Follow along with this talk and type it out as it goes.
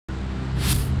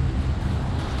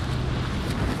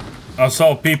I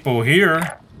saw people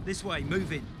here. This way,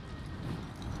 moving.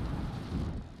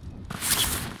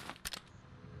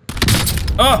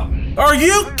 Oh, are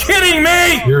you kidding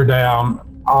me? You're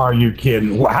down. Are you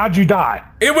kidding? How'd you die?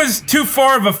 It was too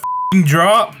far of a f***ing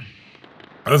drop.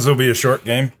 This will be a short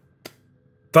game.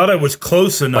 Thought I was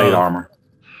close enough. Plate armor.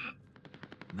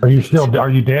 Are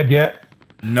you dead yet?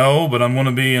 No, but I'm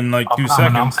gonna be in like 2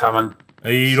 seconds. I'm coming.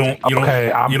 Hey, you don't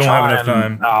Okay, have enough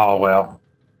time. Oh well.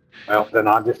 Well, then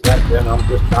I'm just trying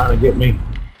to get me.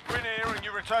 Win here and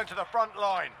you return to the front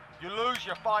line. You lose,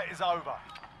 your fight is over.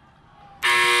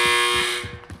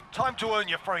 Time to earn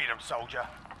your freedom, soldier.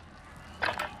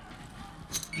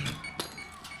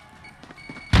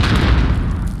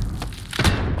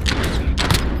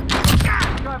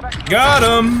 Got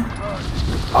him!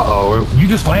 Uh-oh, you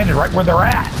just landed right where they're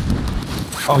at.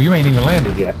 Oh, you ain't even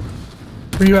landed yet.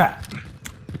 Where you at?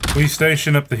 We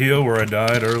stationed up the hill where I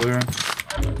died earlier.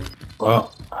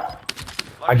 Well,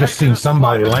 I just seen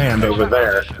somebody land over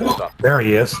there. There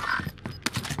he is.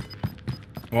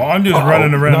 Well, I'm just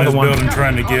running around this building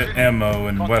trying to get ammo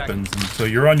and weapons, and so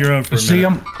you're on your own for a minute. See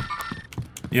him?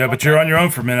 Yeah, but you're on your own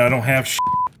for a minute. I don't have sh**.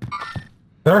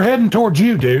 They're heading towards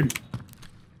you, dude.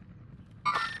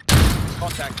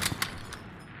 Contact.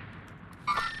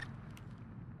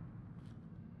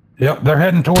 Yep, they're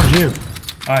heading towards you.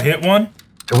 I hit one?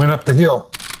 They went up the hill.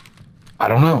 I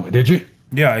don't know. Did you?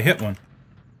 Yeah, I hit one.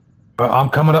 I'm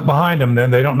coming up behind them,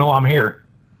 then. They don't know I'm here.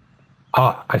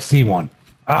 Ah, I see one.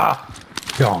 Ah,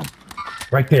 gone.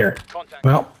 Right there. Contact.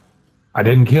 Well, I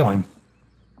didn't kill him.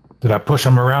 Did I push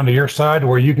him around to your side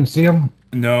where you can see him?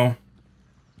 No.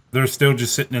 They're still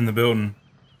just sitting in the building.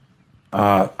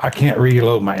 I can't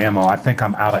reload my ammo. I think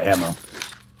I'm out of ammo.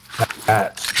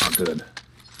 That's not good.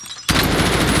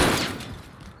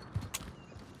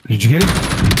 Did you get him?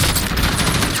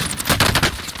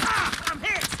 I'm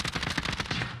hit.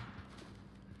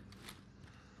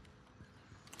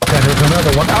 Okay, there's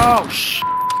another one. Oh, shit.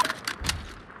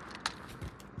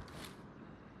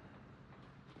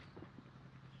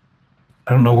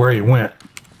 I don't know where he went.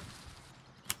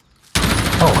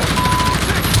 Oh.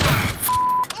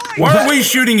 Why are we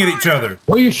shooting at each other?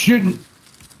 Where are you shooting?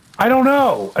 I don't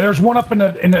know. There's one up in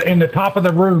the top of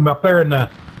the room up there in the.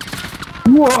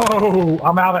 Whoa!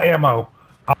 I'm out of ammo.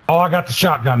 Oh, I got the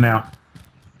shotgun now.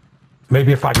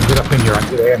 Maybe if I can get up in here, I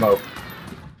can get ammo.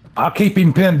 I'll keep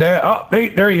him pinned down. Oh, hey,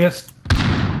 there he is.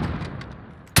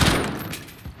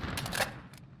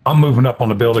 I'm moving up on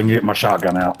the building to get my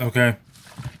shotgun out. Okay.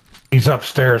 He's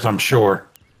upstairs, I'm sure.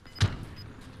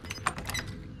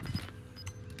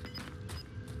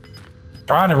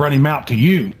 Trying to run him out to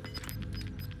you.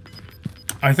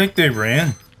 I think they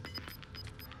ran.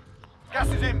 Gas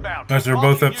is inbound. Unless they're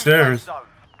both upstairs.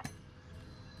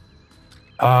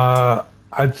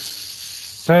 I'd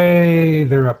say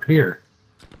they're up here.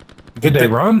 Did they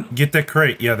run? Get that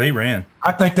crate. Yeah, they ran.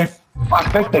 I think they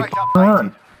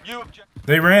run.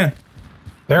 They ran.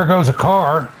 There goes a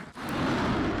car.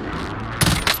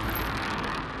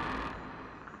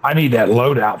 I need that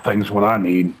loadout thing's what I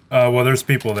need. Well, there's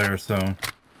people there, so.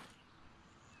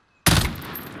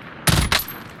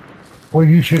 What are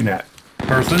you shooting at?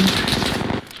 Person?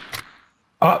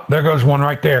 Oh, there goes one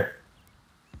right there.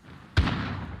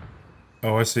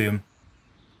 Oh, I see him.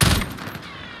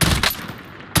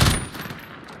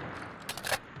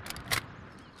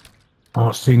 I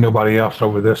don't see nobody else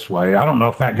over this way. I don't know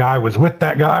if that guy was with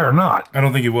that guy or not. I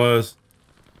don't think he was.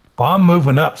 Well, I'm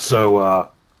moving up,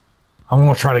 so I'm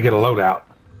going to try to get a loadout.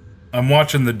 I'm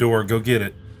watching the door. Go get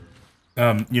it.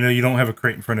 You know, you don't have a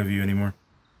crate in front of you anymore.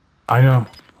 I know.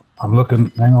 I'm looking.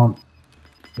 Hang on.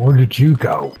 Where did you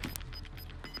go?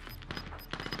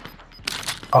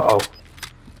 Uh-oh.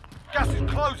 Gas is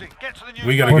closing. Get to the new.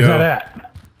 We gotta Where's go. that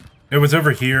at? It was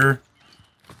over here.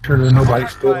 Sure there's nobody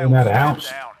still in that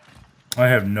house? I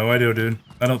have no idea, dude.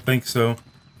 I don't think so.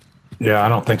 Yeah, I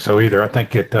don't think so either. I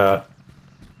think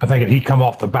he come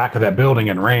off the back of that building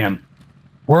and ran.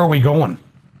 Where are we going?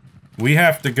 We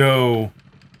have to go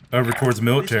over towards This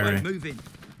military. way, moving.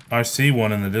 I see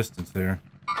one in the distance there.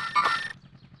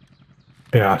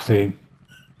 Yeah, I see.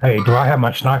 Hey, do I have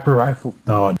my sniper rifle?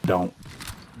 No, I don't.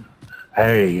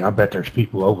 Hey, I bet there's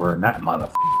people over in that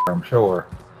motherfucker, I'm sure.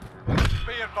 Be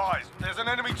advised, there's an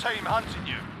enemy team hunting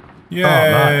you.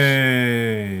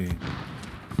 Yay! Nice.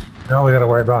 Now we gotta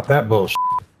worry about that bullshit.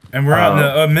 And we're out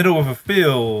in the middle of a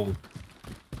field.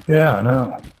 Yeah, I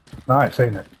know. Nice,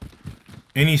 ain't it?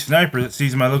 Any sniper that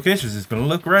sees my locations is gonna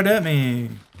look right at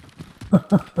me.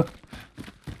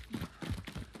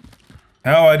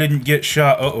 How I didn't get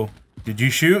shot? Uh-oh. Did you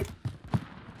shoot?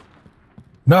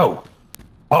 No.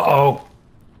 Uh-oh.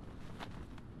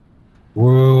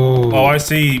 Whoa. Ooh. Oh, I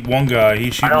see one guy.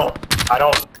 He's shooting. I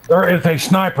don't. There is a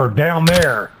sniper down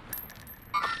there.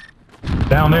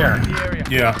 Down there. The area.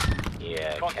 Yeah.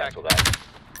 Yeah, Contact. cancel that.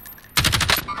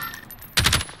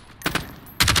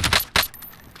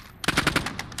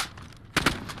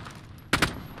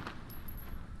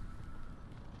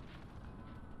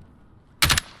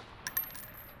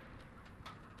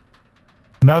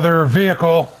 Another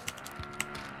vehicle.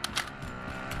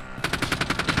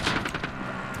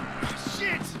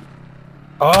 Shit!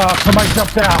 Oh, somebody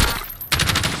jumped out.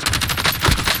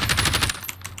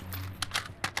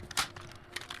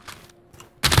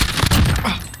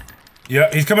 Yeah,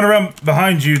 he's coming around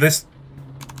behind you, this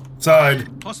side.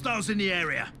 Hostiles in the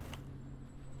area.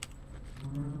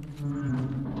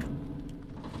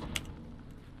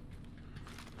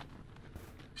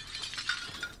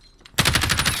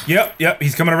 Yep,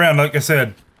 he's coming around, like I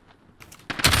said.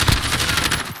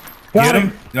 Got Get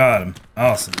him? Got him.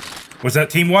 Awesome. Was that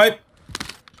team wipe?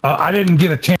 I didn't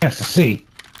get a chance to see.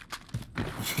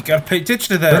 You gotta pay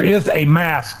attention to that. There is a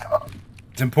mask.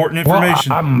 It's important Well,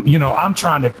 information. I'm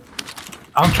trying to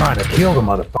kill the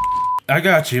motherfucker. I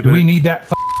got you, Do but we need that?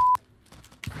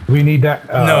 Do we need that?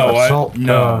 Assault,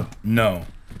 no.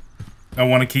 I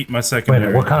want to keep my Wait a secondary.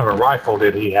 minute, what kind of a rifle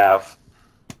did he have?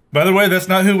 By the way, that's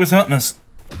not who was hunting us.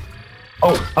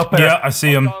 Oh, up there. Yeah, I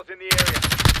see him. Hostiles in the area.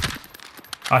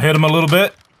 I hit him a little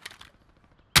bit.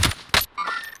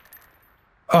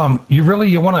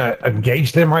 You want to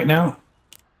engage them right now?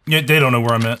 Yeah, they don't know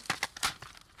where I'm at.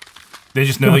 They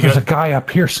just know they There's a got... guy up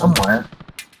here somewhere.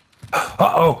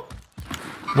 Uh-oh.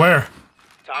 Where?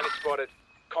 Target spotted.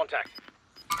 Contact.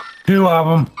 Two of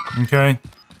them. Okay.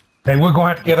 Hey, we're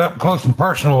going to have to get up close and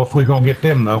personal if we're going to get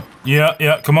them, though.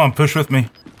 Yeah, come on, push with me.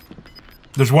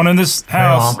 There's one in this Hang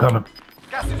on, house. I'm coming.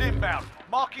 Gas is inbound.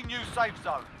 Marking new safe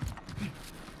zone.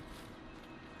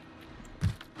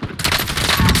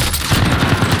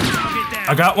 Target down.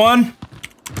 I got one.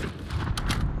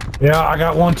 Yeah, I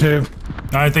got one, too.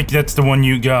 I think that's the one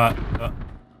you got.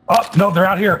 Oh, no, they're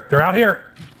out here. They're out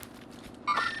here.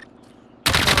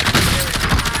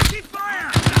 Keep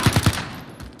fire!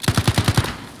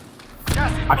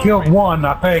 Gas is I killed moving. one,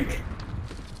 I think.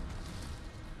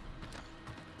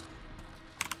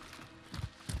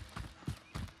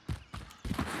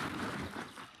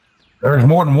 There's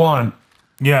more than one.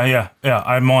 Yeah,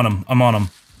 I'm on him. I'm on him.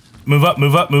 Move up,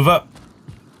 move up, move up.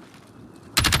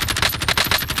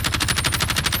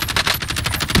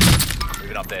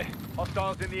 Moving up there.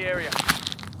 Hostiles in the area.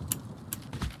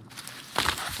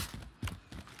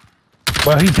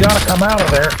 Well, he's got to come out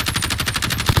of there.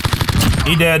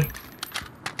 He dead.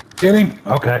 Get him?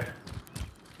 Okay.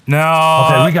 No,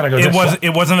 Okay, we gotta go this way.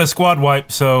 It wasn't a squad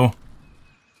wipe, so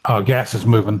Oh, gas is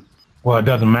moving. Well, it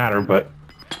doesn't matter, but...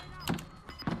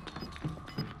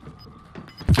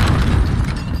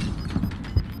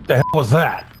 The hell was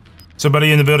that?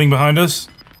 somebody in the building behind us,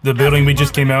 the building we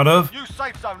just came out of. New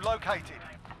safe zone located.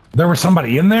 There was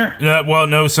somebody in there? Yeah, well,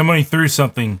 no, somebody threw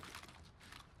something.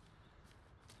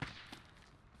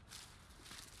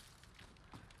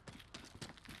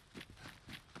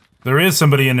 There is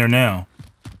somebody in there now.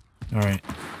 All right.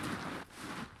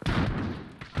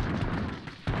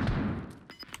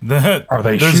 Are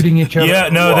they there's- shooting each other Yeah,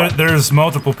 or no, what? there's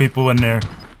multiple people in there.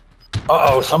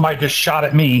 Uh-oh, somebody just shot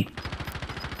at me.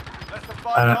 Less than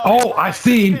 5 oh, I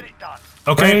see. Get it done.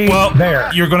 Okay, Right well,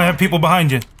 there. you're gonna have people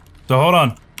behind you. So hold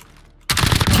on.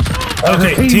 There's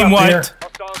a Okay, team up wiped. there.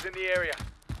 Hostiles in the area.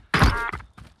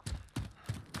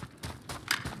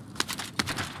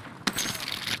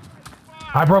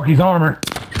 I broke his armor.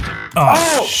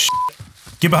 Oh, sh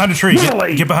get behind a tree.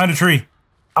 Really? Get behind a tree.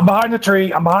 I'm behind the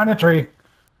tree. I'm behind the tree.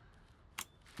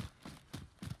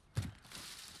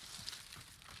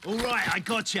 All right, I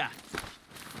gotcha.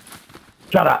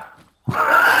 Shut up.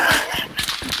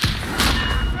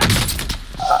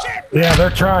 Yeah, they're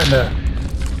trying to...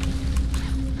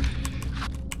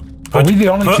 Are we the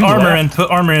only Put two armor left? in.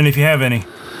 Put armor in if you have any.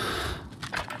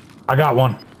 I got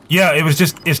one. Yeah,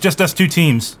 it's just us two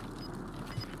teams.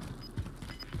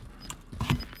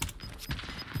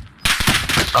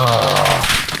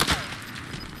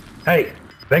 Hey,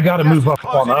 they got to move up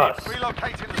on Closing in. us.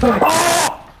 Relocating the safe.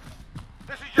 Oh!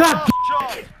 This is your God last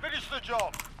chance. Finish the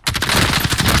job.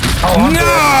 Oh, I'm dead.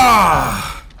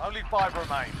 No! Only 5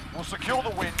 remain. We'll secure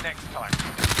the win next time.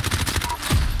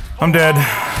 I'm dead.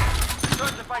 Return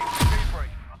to base to debrief.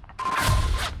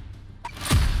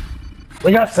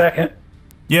 We got second.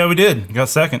 Yeah, we did. Got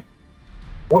second.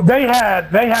 Well, they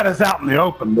had us out in the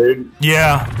open, dude.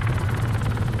 Yeah.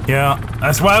 Yeah.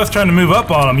 That's why I was trying to move up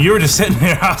on them. You were just sitting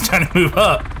there. I was trying to move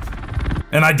up.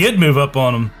 And I did move up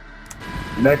on them.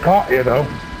 They caught you though.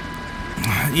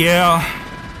 Yeah.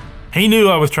 He knew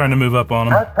I was trying to move up on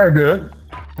him. That's pretty good.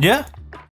 Yeah.